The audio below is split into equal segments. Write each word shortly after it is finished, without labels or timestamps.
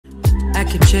I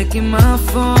keep checking my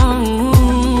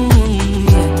phone,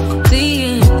 yeah.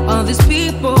 Seeing all these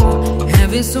people,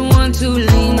 having someone to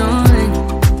lean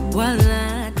on while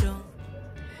I don't.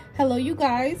 Hello you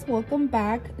guys, welcome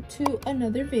back to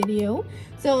another video.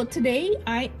 So today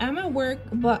I am at work,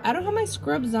 but I don't have my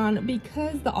scrubs on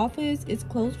because the office is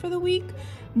closed for the week,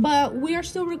 but we are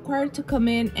still required to come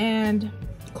in and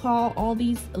call all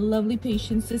these lovely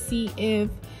patients to see if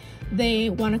they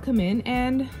want to come in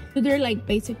and do their like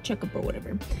basic checkup or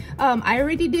whatever. I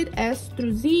already did S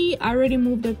through Z. I already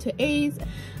moved up to A's.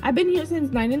 I've been here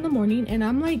since 9 in the morning and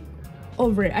I'm like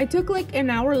over it. I took like an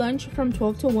hour lunch from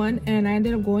 12 to 1 and I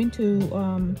ended up going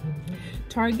to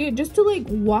Target just to like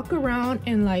walk around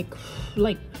and like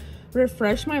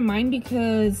refresh my mind,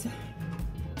 because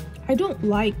I don't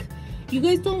like, you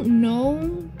guys don't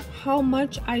know how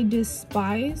much I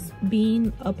despise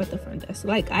being up at the front desk.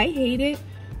 Like I hate it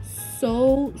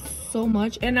so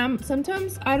much, and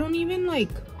sometimes I don't even like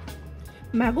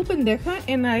me hago pendeja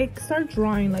and I start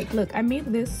drawing. Like look, I made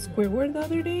this Squidward the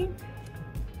other day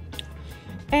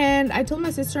and I told my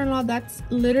sister-in-law that's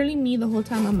literally me the whole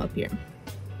time I'm up here.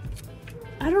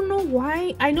 I don't know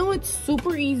why. I know it's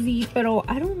super easy, but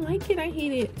I don't like it. I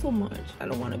hate it so much. I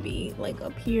don't want to be like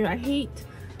up here. I hate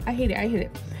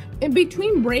it. In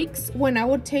between breaks, when I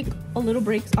would take a little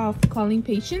breaks off calling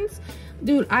patients,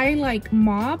 dude, I like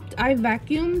mopped, I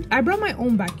vacuumed. I brought my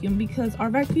own vacuum because our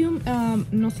vacuum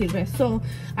no sirve. So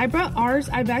I brought ours.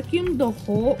 I vacuumed the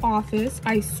whole office.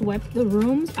 I swept the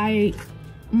rooms. I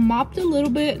mopped a little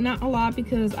bit, not a lot,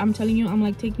 because I'm telling you, I'm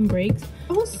like taking breaks.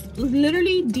 I was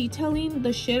literally detailing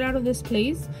the shit out of this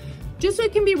place just so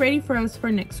it can be ready for us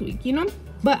for next week, you know?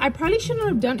 But I probably shouldn't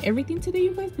have done everything today,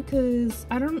 you guys, because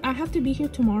I have to be here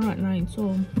tomorrow at 9,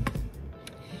 so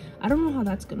I don't know how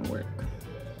that's gonna work,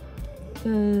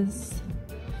 because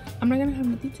I'm not gonna have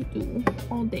nothing to do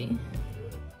all day.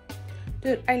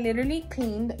 Dude, I literally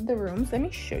cleaned the rooms. Let me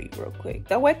show you real quick.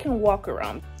 That way I can walk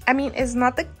around. I mean, it's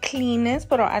not the cleanest,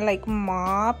 but I like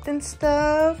mopped and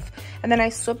stuff. And then I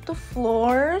swept the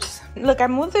floors. Look, I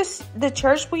moved the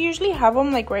chairs. We usually have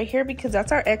them like right here because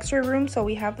that's our x-ray room. So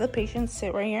we have the patients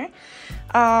sit right here.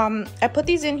 I put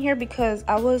these in here because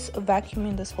I was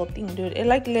vacuuming this whole thing, dude. It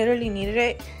like literally needed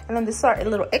it. And then this is our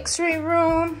little x-ray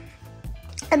room.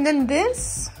 And then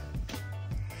this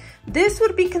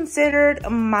would be considered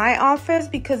my office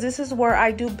because this is where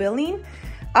I do billing.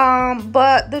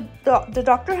 But the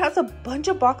doctor has a bunch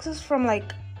of boxes from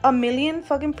like a million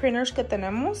fucking printers que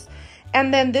tenemos.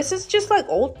 And then this is just like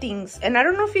old things. And I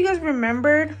don't know if you guys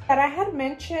remembered that I had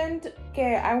mentioned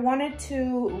que I wanted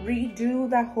to redo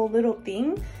that whole little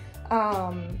thing.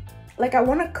 Like I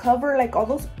want to cover like all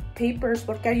those papers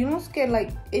porque hay unos que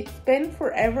like it's been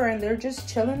forever and they're just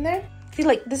chilling there. See,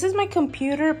 like this is my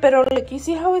computer, pero like you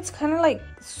see how it's kind of like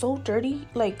so dirty,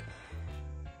 like,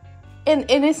 and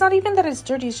it's not even that it's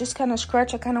dirty, it's just kind of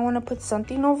scratched. I kind of want to put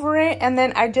something over it. And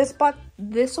then I just bought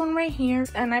this one right here,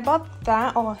 and I bought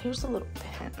that. Oh, here's a little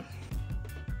pen.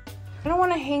 I don't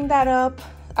want to hang that up.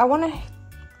 I want to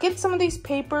get some of these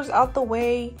papers out the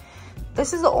way.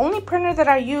 This is the only printer that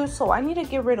I use, so I need to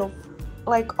get rid of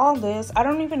like all this. I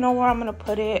don't even know where I'm gonna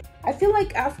put it. I feel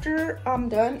like after I'm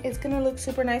done, it's gonna look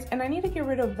super nice, and I need to get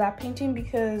rid of that painting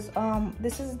because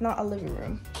this is not a living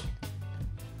room.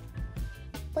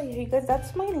 But yeah, you guys,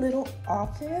 that's my little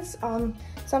office.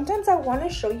 Sometimes I want to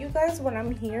show you guys when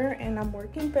I'm here and I'm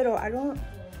working, but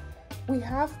we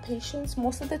have patients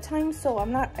most of the time, so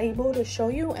I'm not able to show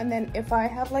you. And then if I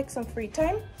have like some free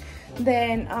time,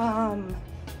 then I'm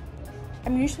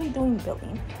usually doing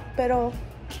billing. But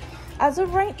as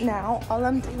of right now, all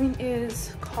I'm doing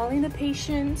is calling the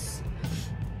patients.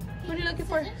 What are you looking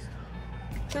for?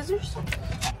 Scissors?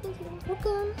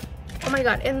 Welcome. Oh my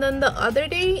god. And then the other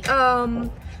day,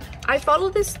 I follow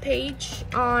this page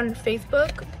on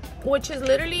Facebook, which is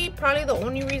literally probably the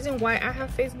only reason why I have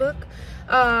Facebook.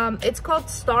 It's called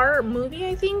Star Movie,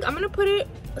 I think. I'm gonna put it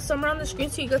somewhere on the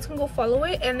screen so you guys can go follow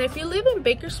it. And if you live in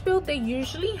Bakersfield, they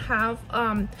usually have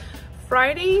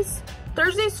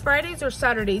Thursdays, Fridays, or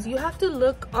Saturdays. You have to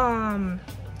look on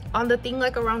the thing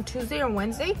like around Tuesday or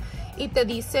Wednesday. Y te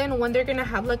dicen when they're gonna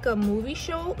have like a movie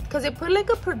show, because they put like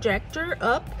a projector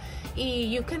up y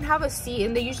you can have a seat,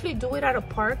 and they usually do it at a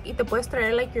park. Y te puedes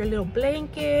traer like your little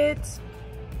blankets,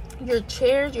 your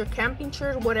chairs, your camping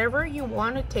chairs, whatever you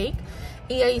want to take.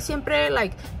 Y ahí siempre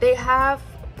like they have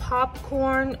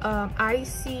popcorn,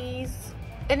 ices.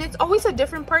 And it's always a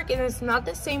different park, and it's not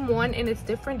the same one, and it's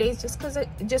different days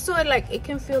just so it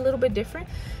can feel a little bit different.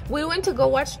 We went to go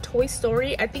watch Toy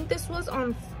Story. I think this was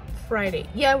on Friday.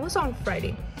 Yeah, it was on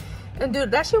Friday. And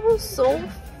dude, that shit was so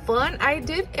fun. I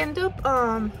did end up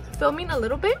filming a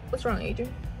little bit. What's wrong,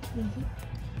 Adrian?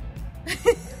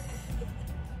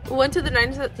 Went to the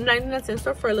 99-cent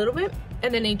store for a little bit,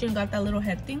 and then Adrian got that little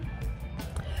head thing.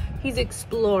 He's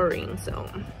exploring, so.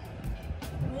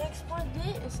 We explored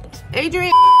this.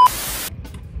 Adrian!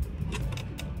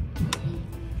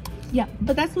 Yeah,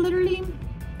 but that's literally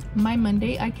my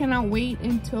Monday. I cannot wait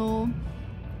until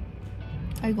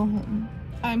I go home.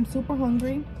 I'm super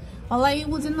hungry. All I ate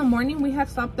was in the morning. We had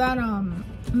stopped at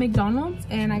McDonald's,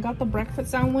 and I got the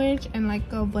breakfast sandwich and like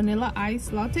a vanilla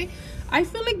ice latte. I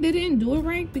feel like they didn't do it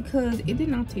right because it did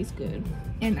not taste good,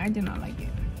 and I did not like it.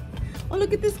 Oh,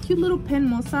 look at this cute little pen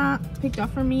Mosa picked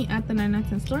up for me at the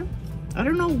 99-cent store. I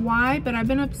don't know why, but I've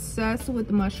been obsessed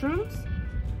with mushrooms.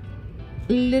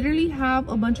 Literally have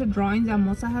a bunch of drawings that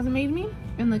Mosa has made me,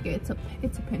 and look, it's a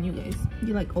pen, you guys.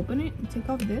 You like open it, you take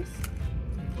off this,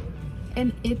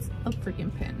 and it's a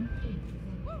freaking pen.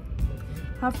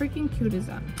 How freaking cute is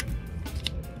that?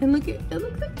 And look at it,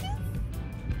 looks like this.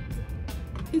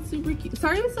 It's super cute.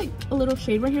 Sorry, it's like a little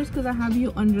shade right here because I have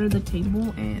you under the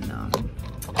table, and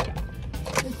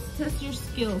let's test your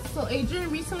skills. So Adrian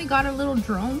recently got a little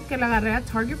drone que la agarré at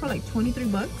Target for like 23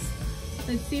 bucks.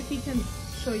 Let's see if he can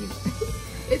show you.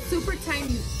 It's super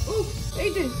tiny. Oh,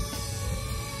 Adrian.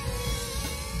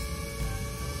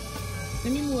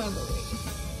 Let me move out of the way.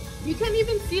 You can't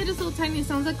even see it, it's so tiny. It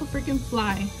sounds like a freaking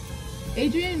fly.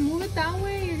 Adrian, move it that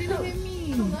way. You're gonna hit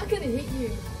me. I'm not gonna hit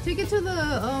you. Take it to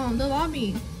the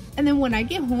lobby. And then when I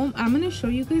get home, I'm gonna show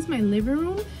you guys my living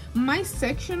room. My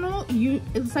sectional,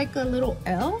 it's like a little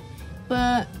L,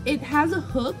 but it has a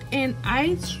hook, and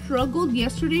I struggled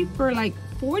yesterday for like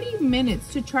 40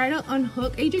 minutes to try to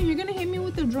unhook. Adrian, you're gonna hit me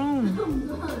with the drone. I'm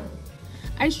not.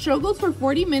 I struggled for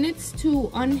 40 minutes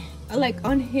to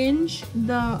unhinge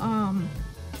the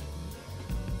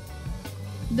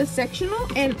sectional,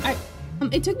 and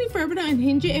it took me forever to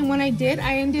unhinge it, and when I did,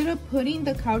 I ended up putting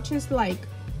the couches like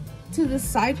to the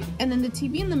side and then the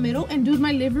TV in the middle, and dude,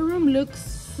 my living room looks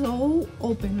so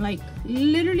open, like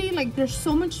literally, like there's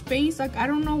so much space. Like I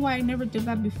don't know why I never did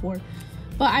that before,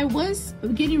 but I was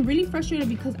getting really frustrated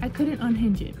because I couldn't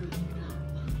unhinge it.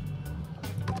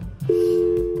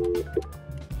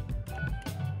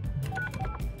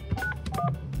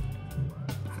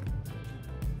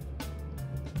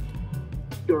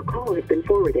 Your call has been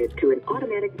forwarded to an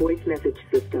automatic voice message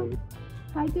system.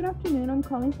 Hi, good afternoon. I'm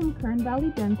calling from Kern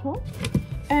Valley Dental,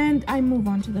 and I move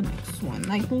on to the next one.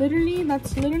 Like literally,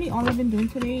 that's literally all I've been doing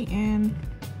today, and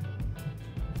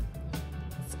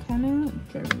it's kind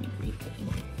of driving me crazy.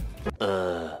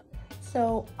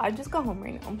 So I just got home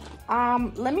right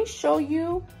now. Let me show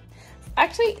you.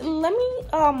 Actually, let me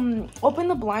open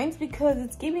the blinds because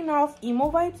it's giving off emo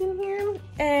vibes in here,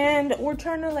 and we're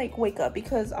trying to like wake up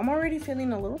because I'm already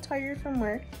feeling a little tired from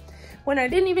work when I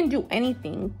didn't even do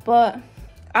anything, but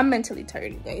I'm mentally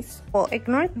tired, you guys. Well,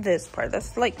 ignore this part.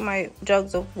 That's like my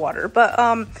jugs of water, but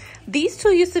these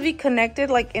two used to be connected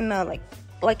like in a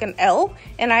like an L,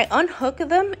 and I unhooked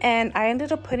them and I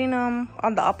ended up putting them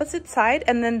on the opposite side,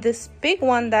 and then this big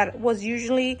one that was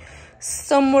usually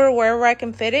somewhere wherever I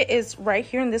can fit it is right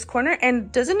here in this corner.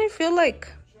 And doesn't it feel like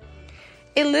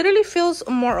it literally feels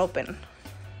more open?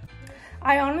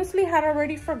 I honestly had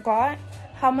already forgot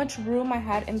how much room I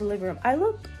had in the living room. I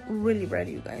look really red,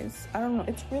 you guys. I don't know,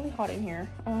 it's really hot in here.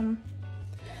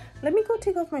 Let me go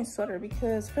take off my sweater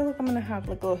because I feel like I'm gonna have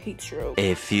like a heat stroke.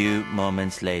 A few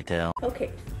moments later.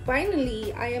 Okay,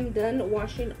 finally I am done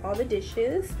washing all the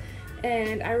dishes,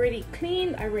 and I already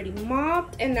cleaned, I already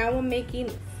mopped, and now I'm making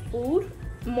food.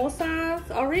 Mosa's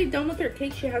already done with her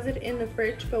cake. She has it in the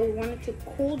fridge, but we wanted to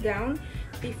cool down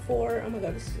before, oh my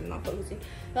god, this is not focusing.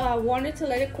 Wanted to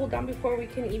let it cool down before we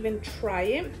can even try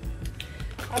it.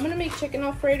 I'm gonna make chicken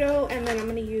Alfredo, and then I'm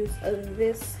gonna use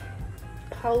this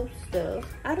pasta.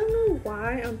 I don't know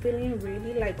why I'm feeling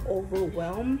really like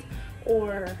overwhelmed,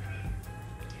 or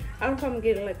I don't know if I'm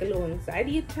getting like a little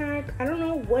anxiety attack. I don't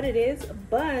know what it is,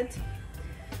 but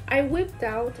I whipped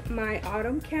out my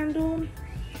autumn candle,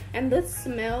 and the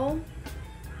smell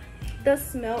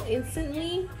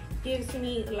instantly gives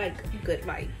me like good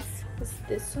vibes. It's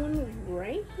this one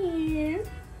right here,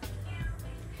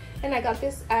 and I got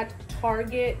this at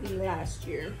Target last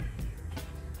year.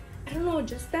 I don't know,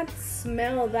 just that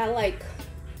smell, that like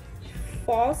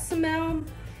fall smell,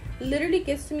 literally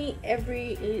gets to me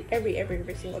every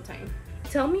single time.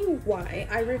 Tell me why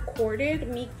I recorded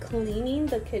me cleaning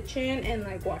the kitchen and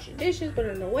like washing dishes,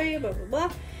 putting it away, blah blah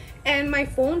blah, and my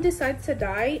phone decides to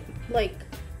die like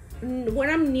when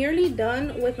I'm nearly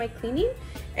done with my cleaning,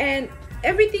 and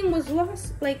everything was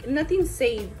lost, like nothing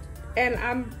saved. And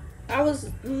I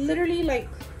was literally like,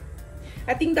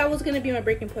 I think that was gonna be my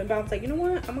breaking point, but I was like, you know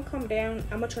what, I'm gonna calm down,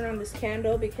 I'm gonna turn on this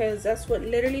candle, because that's what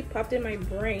literally popped in my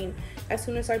brain as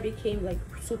soon as I became like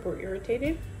super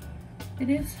irritated. It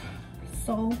is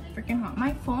so freaking hot.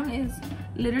 My phone is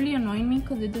literally annoying me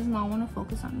because it does not want to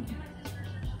focus on me.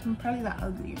 I'm probably that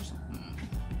ugly or something.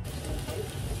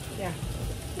 Yeah.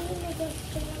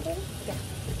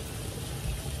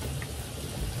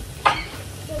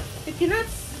 If you're not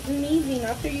sneezing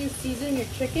after you season your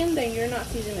chicken, then you're not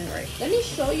seasoning right. Let me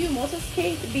show you Moses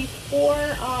cake before,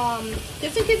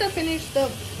 just in case I finish the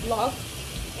vlog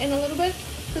in a little bit,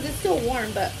 because it's still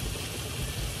warm, but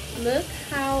look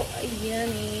how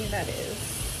yummy that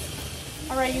is.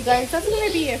 Alright, you guys, that's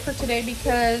gonna be it for today,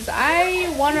 because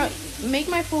I want to make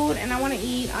my food and I want to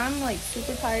eat. I'm like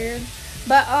super tired,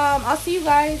 but I'll see you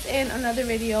guys in another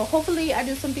video. Hopefully I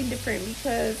do something different,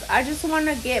 because I just want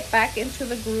to get back into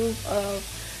the groove of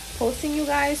posting, you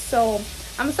guys. So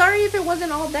I'm sorry if it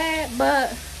wasn't all that,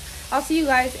 but I'll see you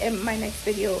guys in my next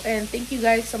video, and thank you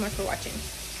guys so much for watching.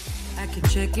 I keep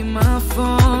checking my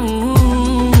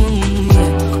phone,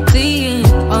 yeah, seeing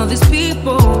all these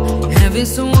people, having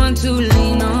someone to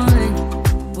lean on.